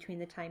time between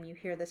the time you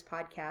hear this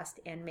podcast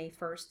and May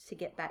 1st to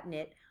get that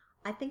knit.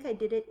 I think I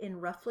did it in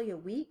roughly a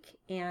week,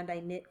 and I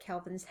knit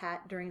Calvin's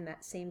hat during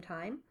that same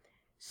time.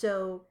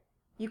 So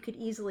you could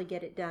easily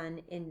get it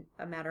done in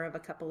a matter of a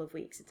couple of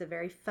weeks. It's a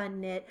very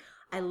fun knit.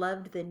 I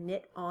loved the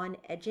knit on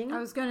edging. I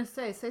was going to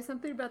say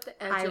something about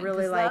the edging. I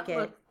really like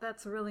it.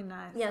 That's really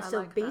nice. Yeah,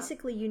 so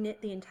basically you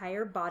knit the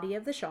entire body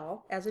of the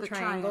shawl as a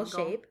triangle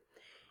shape.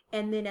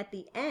 And then at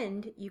the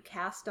end, you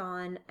cast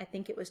on, I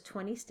think it was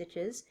 20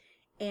 stitches,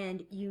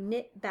 and you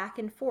knit back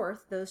and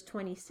forth those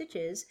 20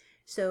 stitches.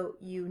 So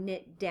you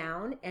knit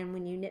down, and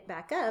when you knit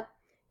back up,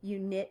 you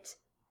knit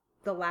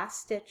the last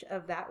stitch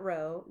of that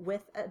row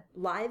with a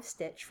live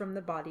stitch from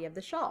the body of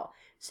the shawl.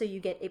 So you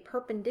get a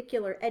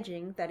perpendicular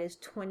edging that is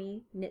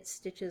 20 knit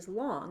stitches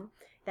long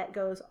that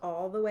goes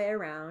all the way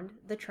around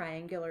the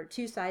triangular,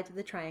 2 sides of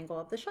the triangle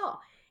of the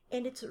shawl.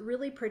 And it's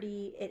really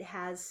pretty. It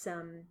has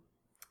some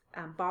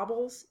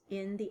bobbles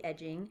in the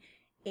edging.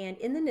 And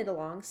in the knit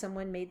along,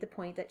 someone made the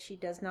point that she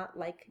does not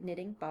like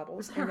knitting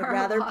bobbles and would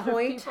rather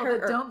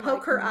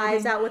poke her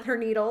eyes out with her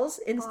needles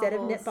instead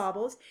of knit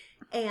bobbles.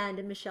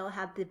 And Michelle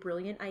had the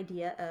brilliant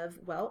idea of,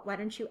 well, why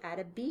don't you add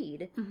a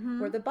bead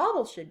where the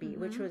bobble should be,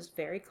 which was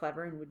very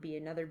clever and would be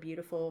another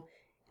beautiful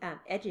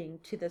edging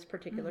to this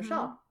particular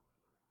shawl.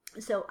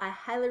 So I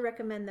highly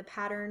recommend the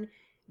pattern.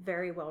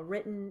 Very well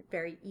written,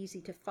 very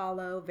easy to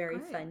follow, very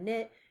fun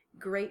knit,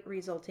 great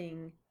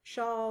resulting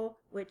shawl,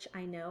 which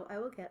I know I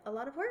will get a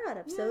lot of wear out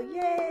of. So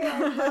yay, I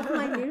love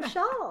my new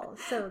shawl.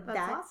 So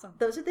that's awesome.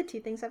 Those are the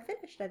 2 things I've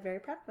finished. I'm very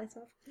proud of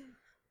myself.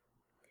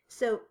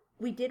 So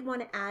we did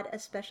want to add a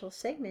special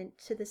segment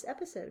to this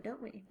episode,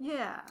 don't we?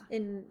 Yeah.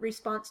 In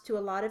response to a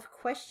lot of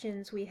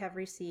questions we have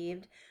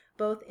received,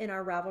 both in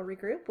our Ravelry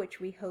group, which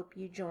we hope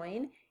you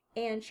join,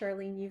 and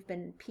Sharlene, you've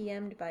been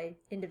PM'd by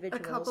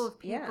individuals. A couple of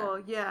people,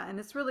 yeah, and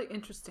it's really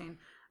interesting.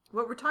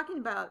 What we're talking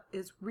about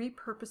is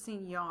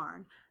repurposing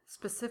yarn,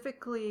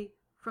 specifically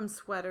from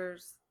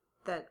sweaters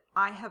that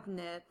I have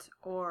knit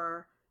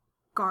or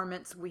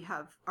garments we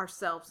have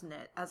ourselves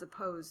knit, as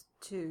opposed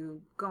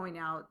to going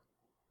out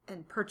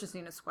and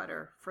purchasing a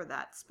sweater for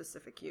that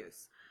specific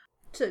use.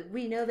 So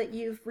we know that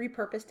you've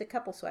repurposed a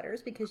couple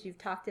sweaters because you've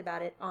talked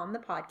about it on the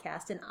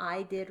podcast, and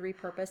I did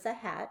repurpose a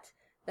hat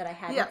that I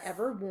hadn't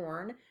ever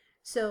worn.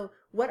 So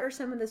what are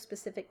some of the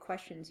specific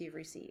questions you've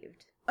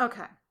received?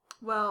 Okay.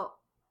 Well,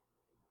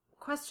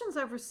 questions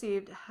I've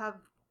received have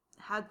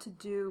had to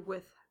do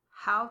with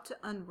how to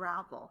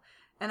unravel.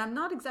 And I'm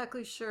not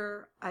exactly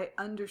sure I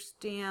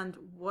understand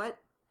what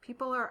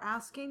people are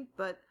asking,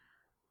 but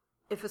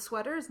if a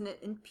sweater is knit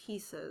in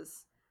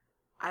pieces,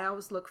 I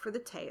always look for the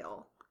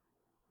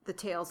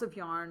tails of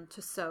yarn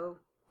to sew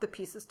the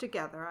pieces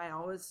together. I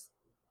always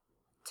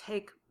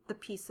take the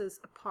pieces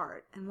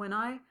apart. And when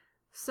I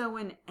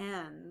sew-in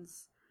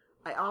ends,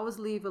 I always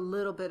leave a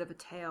little bit of a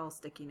tail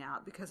sticking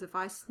out, because if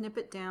I snip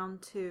it down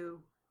to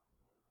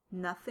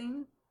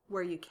nothing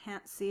where you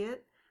can't see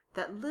it,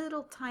 that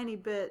little tiny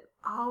bit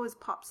always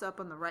pops up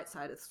on the right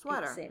side of the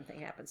sweater. The same thing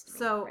happens to me.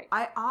 So right.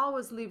 I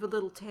always leave a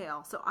little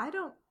tail. So I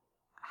don't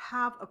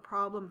have a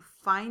problem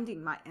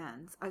finding my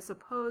ends. I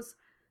suppose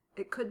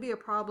it could be a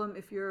problem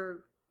if you're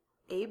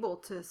able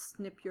to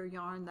snip your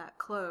yarn that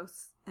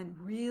close and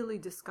really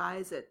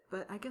disguise it.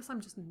 But I guess I'm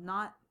just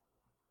not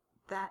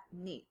that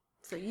neat.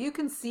 So you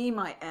can see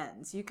my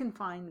ends. You can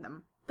find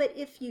them. But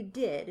if you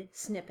did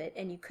snip it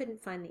and you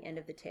couldn't find the end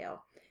of the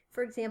tail,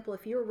 for example,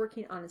 if you were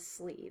working on a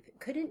sleeve,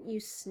 couldn't you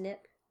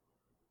snip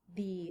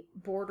the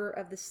border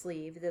of the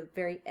sleeve, the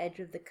very edge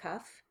of the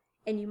cuff,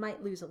 and you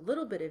might lose a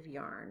little bit of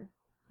yarn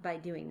by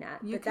doing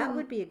that. That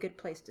would be a good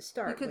place to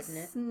start, wouldn't it?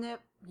 You could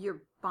snip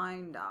your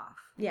bind off.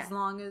 Yeah. As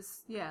long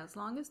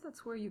as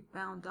that's where you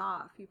bound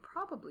off, you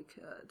probably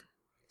could.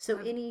 So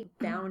any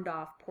bound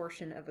off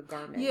portion of a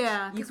garment,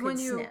 yeah, you could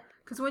snip.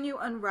 Because when you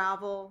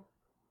unravel,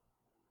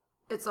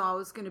 it's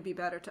always going to be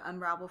better to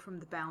unravel from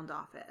the bound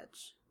off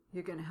edge.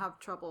 You're going to have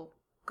trouble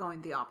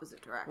going the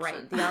opposite direction.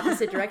 Right, the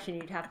opposite direction.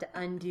 You'd have to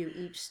undo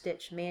each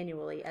stitch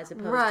manually as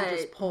opposed to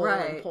just pull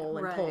and pull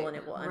and pull, and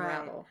it will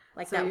unravel.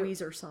 Like so that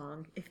Weezer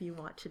song, "If you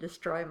want to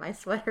destroy my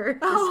sweater,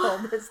 just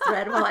hold this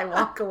thread while I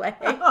walk away."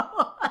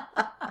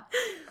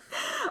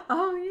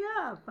 Oh,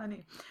 yeah,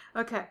 funny.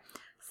 Okay,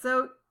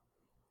 so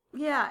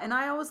yeah, and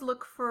I always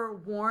look for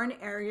worn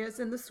areas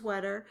in the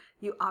sweater.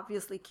 You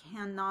obviously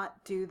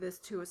cannot do this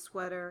to a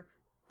sweater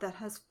that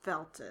has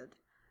felted.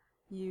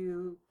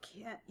 You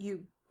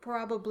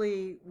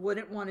probably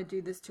wouldn't want to do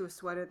this to a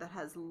sweater that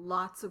has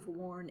lots of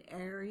worn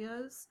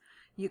areas.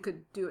 You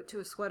could do it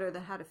to a sweater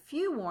that had a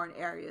few worn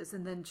areas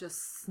and then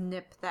just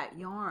snip that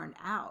yarn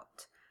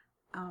out.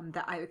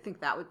 I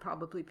think that would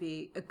probably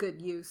be a good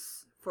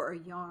use for a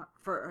yarn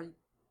for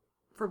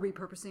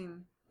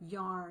repurposing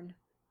yarn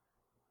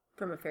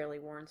from a fairly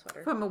worn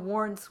sweater. From a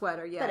worn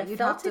sweater, yeah. But a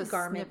felted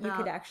garment, you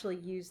could actually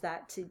use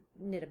that to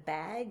knit a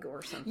bag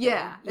or something.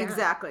 Yeah,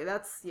 exactly.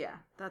 That's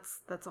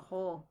a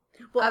whole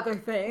other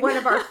thing. One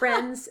of our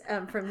friends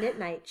from Knit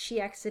Night, she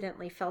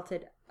accidentally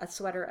felted a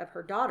sweater of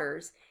her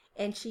daughter's,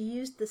 and she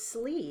used the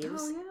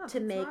sleeves to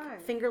make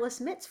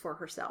fingerless mitts for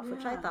herself,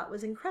 which I thought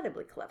was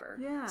incredibly clever.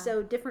 Yeah.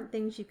 So different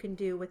things you can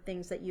do with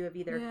things that you have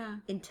either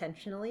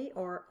intentionally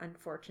or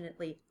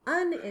unfortunately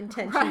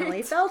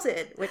unintentionally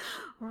felted, which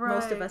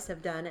most of us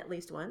have done at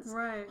least once.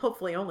 Right.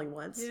 Hopefully only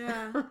once.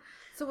 Yeah.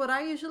 So what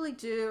I usually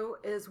do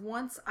is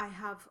once I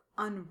have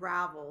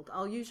unraveled,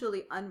 I'll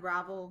usually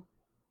unravel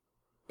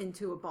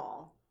into a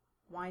ball,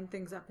 wind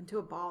things up into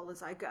a ball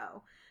as I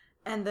go.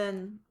 And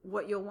then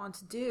what you'll want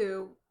to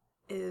do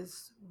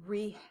is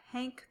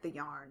rehank the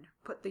yarn.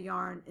 Put the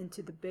yarn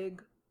into the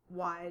big,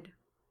 wide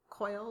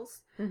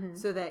coils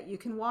so that you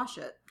can wash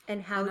it.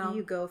 And how do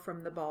you go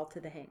from the ball to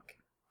the hank?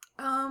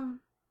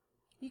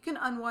 You can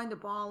unwind a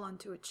ball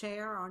onto a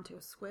chair, onto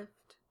a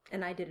Swift.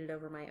 And I did it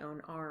over my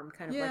own arm,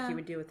 kind of like you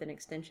would do with an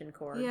extension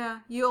cord. Yeah,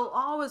 you'll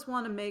always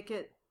want to make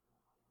it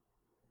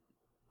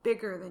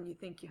bigger than you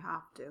think you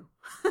have to.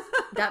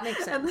 That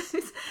makes sense.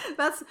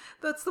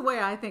 That's the way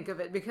I think of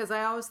it, because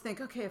I always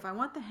think, okay, if I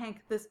want the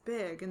hank this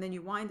big and then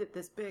you wind it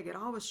this big, it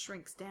always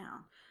shrinks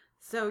down.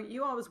 So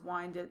you always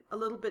wind it a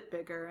little bit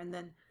bigger and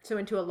then... So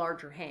into a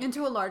larger hank.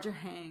 Into a larger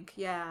hank,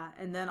 yeah.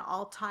 And then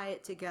I'll tie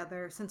it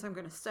together. Since I'm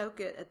going to soak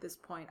it at this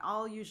point,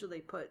 I'll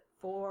usually put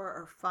 4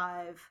 or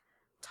 5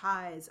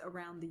 ties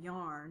around the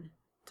yarn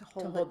to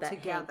hold it that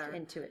together. Hank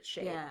into its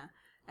shape. Yeah.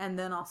 And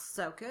then I'll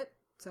soak it,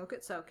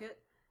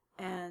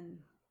 and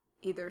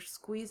either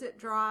squeeze it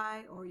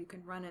dry or you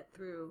can run it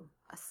through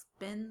a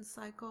spin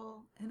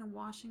cycle in a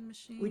washing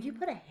machine. Would you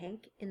put a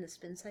hank in the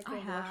spin cycle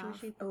in the washing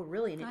machine? Oh,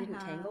 really? And it didn't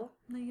tangle?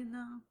 No, you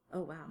know.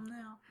 Oh, wow.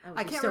 No.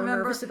 I can't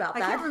remember. Nervous about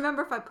that. I can't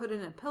remember if I put it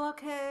in a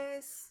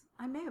pillowcase.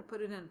 I may have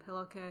put it in a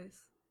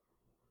pillowcase.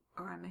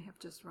 Or I may have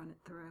just run it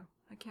through.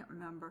 I can't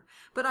remember.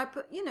 But I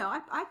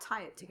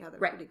tie it together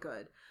pretty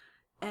good.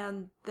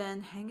 And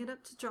then hang it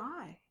up to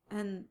dry.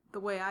 And the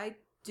way I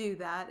do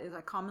that is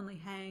I commonly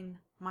hang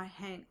my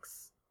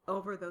hanks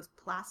over those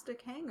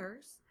plastic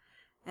hangers.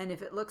 And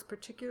if it looks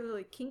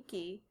particularly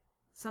kinky,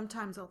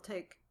 sometimes I'll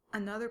take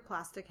another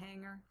plastic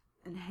hanger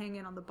and hang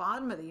it on the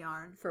bottom of the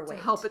yarn to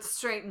help it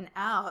straighten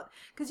out.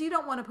 Because you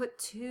don't want to put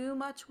too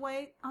much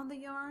weight on the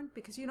yarn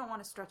because you don't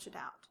want to stretch it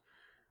out.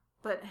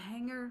 But a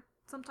hanger,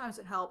 sometimes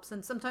it helps.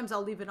 And sometimes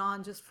I'll leave it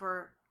on just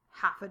for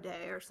half a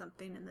day or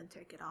something and then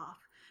take it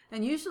off.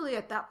 And usually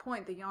at that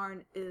point, the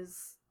yarn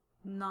is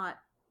not...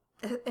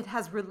 It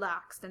has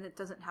relaxed and it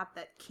doesn't have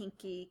that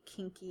kinky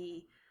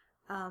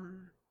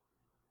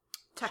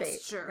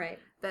texture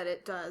that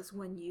it does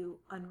when you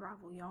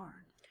unravel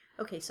yarn.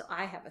 Okay, so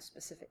I have a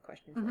specific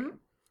question for you.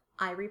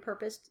 I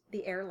repurposed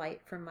the Air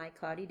Light from my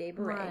Cloudy Day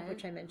Beret,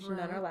 which I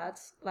mentioned on our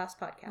last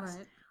podcast.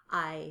 Right.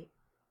 I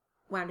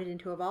wound it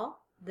into a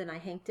ball, then I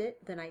hanked it,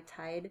 then I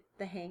tied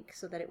the hank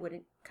so that it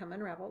wouldn't come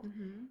unraveled.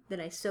 Then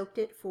I soaked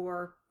it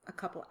for a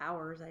couple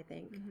hours, I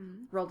think.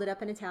 Rolled it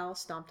up in a towel,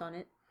 stomped on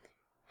it,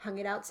 hung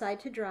it outside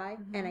to dry,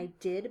 and I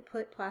did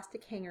put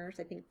plastic hangers,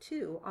 I think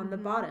 2, on the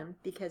bottom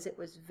because it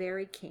was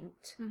very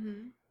kinked.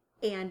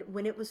 And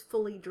when it was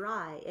fully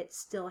dry, it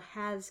still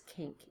has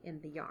kink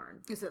in the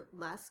yarn. Is it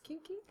less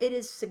kinky? It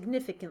is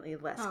significantly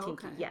less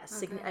kinky, okay.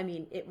 yes. Okay. I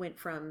mean, it went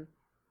from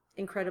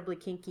incredibly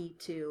kinky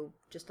to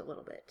just a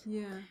little bit.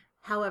 Yeah.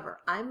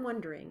 However, I'm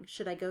wondering,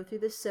 should I go through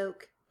the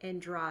soak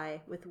and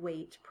dry with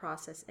weight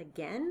process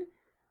again?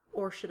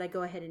 Or should I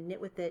go ahead and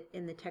knit with it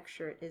in the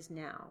texture it is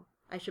now?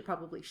 I should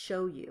probably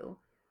show you.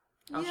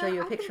 I'll show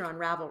you a picture on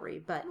Ravelry,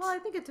 but... Well, I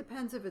think it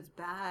depends if it's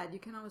bad. You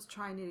can always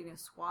try knitting a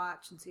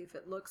swatch and see if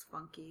it looks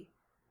funky.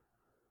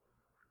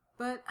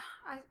 But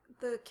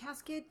the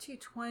Cascade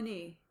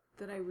 220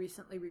 that I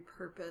recently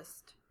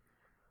repurposed,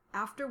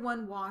 after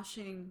one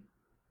washing,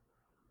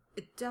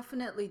 it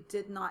definitely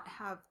did not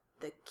have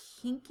the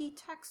kinky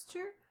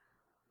texture,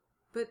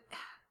 but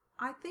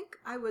I think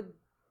I would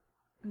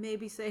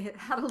maybe say it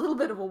had a little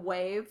bit of a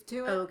wave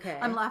to it. Okay.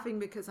 I'm laughing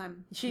because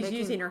she's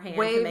using her hand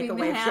to make a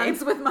wave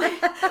shape with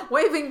my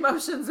waving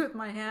motions with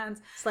my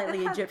hands.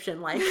 Slightly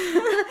Egyptian-like.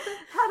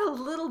 Had a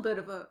little bit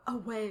of a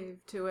wave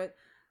to it,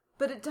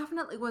 but it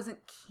definitely wasn't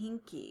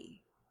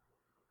kinky,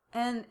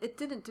 and it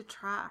didn't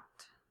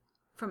detract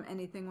from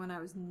anything when I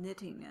was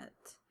knitting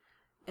it.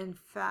 In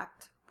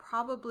fact,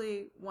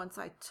 probably once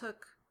I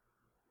took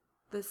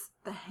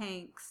the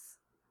hanks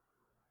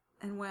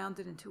and wound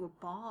it into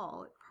a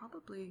ball, it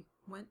probably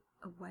went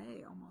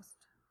away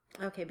almost.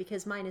 Okay,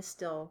 because mine is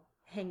still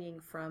hanging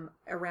from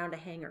around a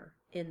hanger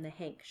in the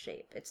hank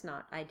shape. It's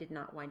not, I did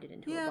not wind it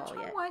into a ball yet. Yeah,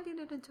 try winding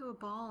it into a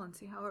ball and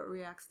see how it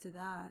reacts to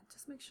that.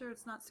 Just make sure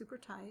it's not super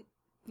tight.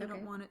 You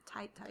don't want it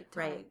tight.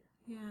 Right.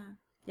 Yeah.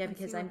 Yeah,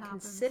 because I'm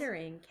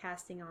considering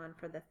casting on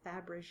for the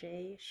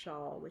Fabergé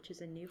shawl, which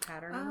is a new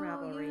pattern on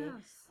Ravelry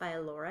by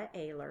Laura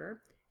Ayler.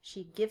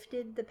 She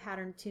gifted the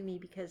pattern to me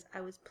because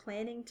I was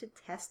planning to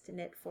test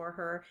knit for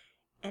her,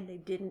 and I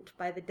didn't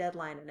by the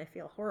deadline, and I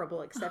feel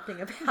horrible accepting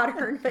a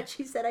pattern, but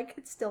she said I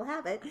could still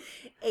have it.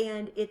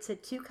 And it's a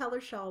 2-color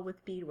shawl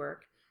with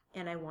beadwork,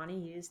 and I want to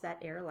use that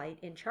Airlight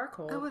in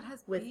charcoal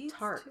with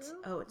tart.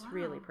 Too? Oh, it's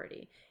really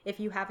pretty. If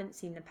you haven't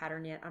seen the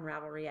pattern yet on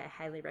Ravelry, I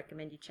highly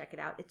recommend you check it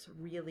out. It's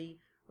really,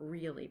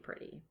 really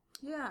pretty.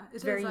 Yeah,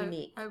 it's very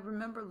unique. I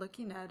remember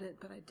looking at it,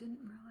 but I didn't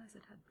realize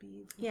it had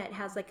beads. Yeah, it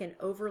has like an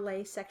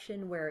overlay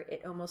section where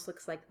it almost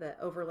looks like the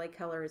overlay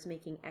color is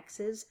making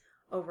X's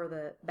over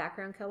the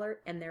background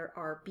color, and there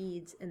are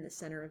beads in the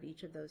center of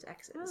each of those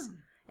X's.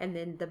 And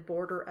then the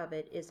border of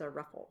it is a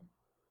ruffle.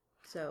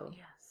 So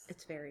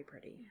it's very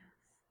pretty.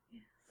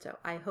 Yes. So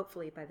I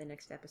hopefully by the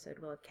next episode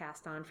will have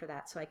cast on for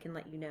that, so I can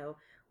let you know,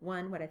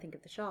 1, what I think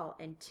of the shawl,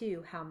 and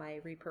 2, how my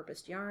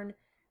repurposed yarn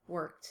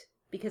worked.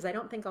 Because I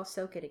don't think I'll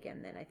soak it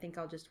again then. I think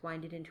I'll just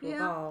wind it into a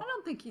ball. I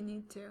don't think you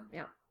need to.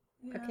 Yeah.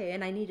 Okay,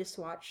 and I need to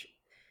swatch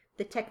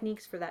the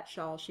techniques for that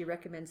shawl. She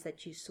recommends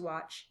that you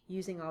swatch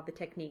using all the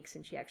techniques,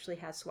 and she actually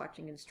has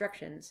swatching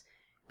instructions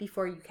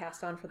before you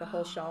cast on for the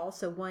whole shawl.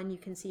 So 1, you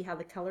can see how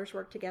the colors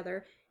work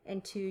together,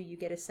 and 2, you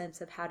get a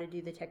sense of how to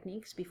do the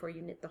techniques before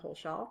you knit the whole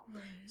shawl.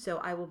 Right. So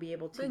I will be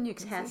able to then you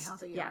can test. See how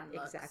the yarn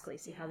looks. Exactly.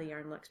 See how the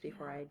yarn looks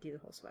before I do the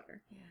whole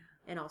sweater. Yeah.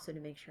 And also to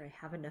make sure I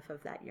have enough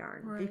of that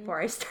yarn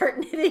before I start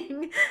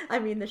knitting.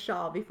 the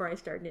shawl, before I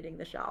start knitting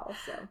the shawl.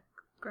 So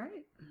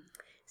great.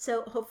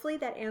 So hopefully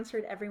that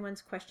answered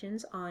everyone's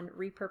questions on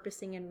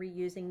repurposing and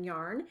reusing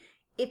yarn.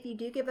 If you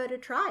do give it a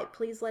try,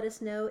 please let us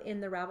know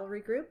in the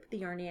Ravelry group,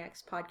 the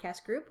Yarniacs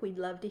podcast group. We'd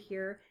love to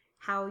hear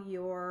how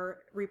your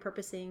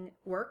repurposing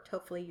worked,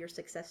 hopefully your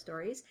success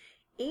stories.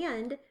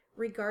 And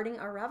regarding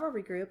our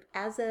Ravelry group,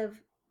 as of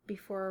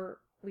before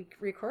we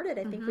recorded,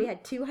 I think we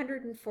had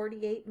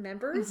 248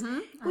 members.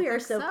 We are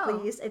so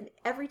pleased. And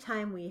every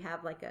time we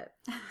have like a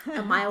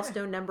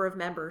milestone number of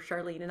members,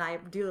 Sharlene and I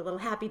do a little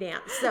happy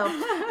dance. So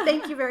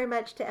thank you very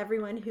much to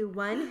everyone who,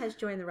 1, has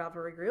joined the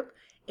Ravelry group,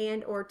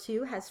 and or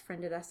 2, has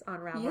friended us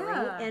on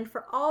Ravelry. And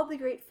for all the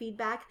great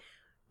feedback.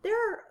 There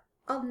are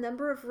a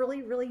number of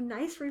really, really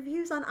nice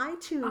reviews on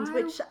iTunes,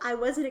 which I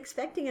wasn't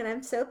expecting, and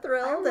I'm so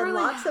thrilled. I'm and really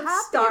lots of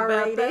star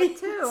ratings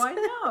too. I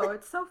know,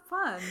 it's so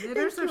fun.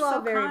 Knitters Thank you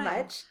all very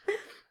much.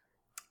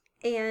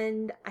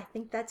 And I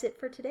think that's it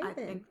for today. I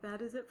think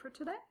that is it for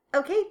today.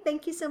 Okay,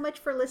 thank you so much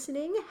for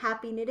listening.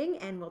 Happy knitting,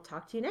 and we'll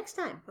talk to you next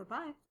time.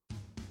 Bye-bye.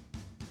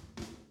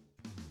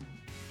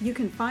 You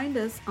can find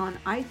us on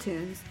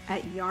iTunes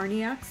at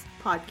Yarniacs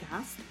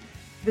Podcast.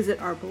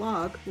 Visit our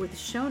blog with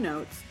show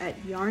notes at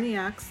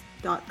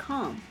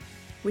yarniacs.com.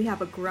 We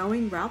have a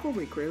growing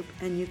Ravelry group,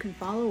 and you can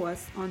follow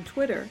us on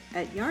Twitter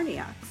at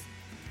Yarniacs.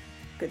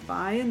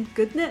 Goodbye and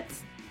good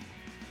knits.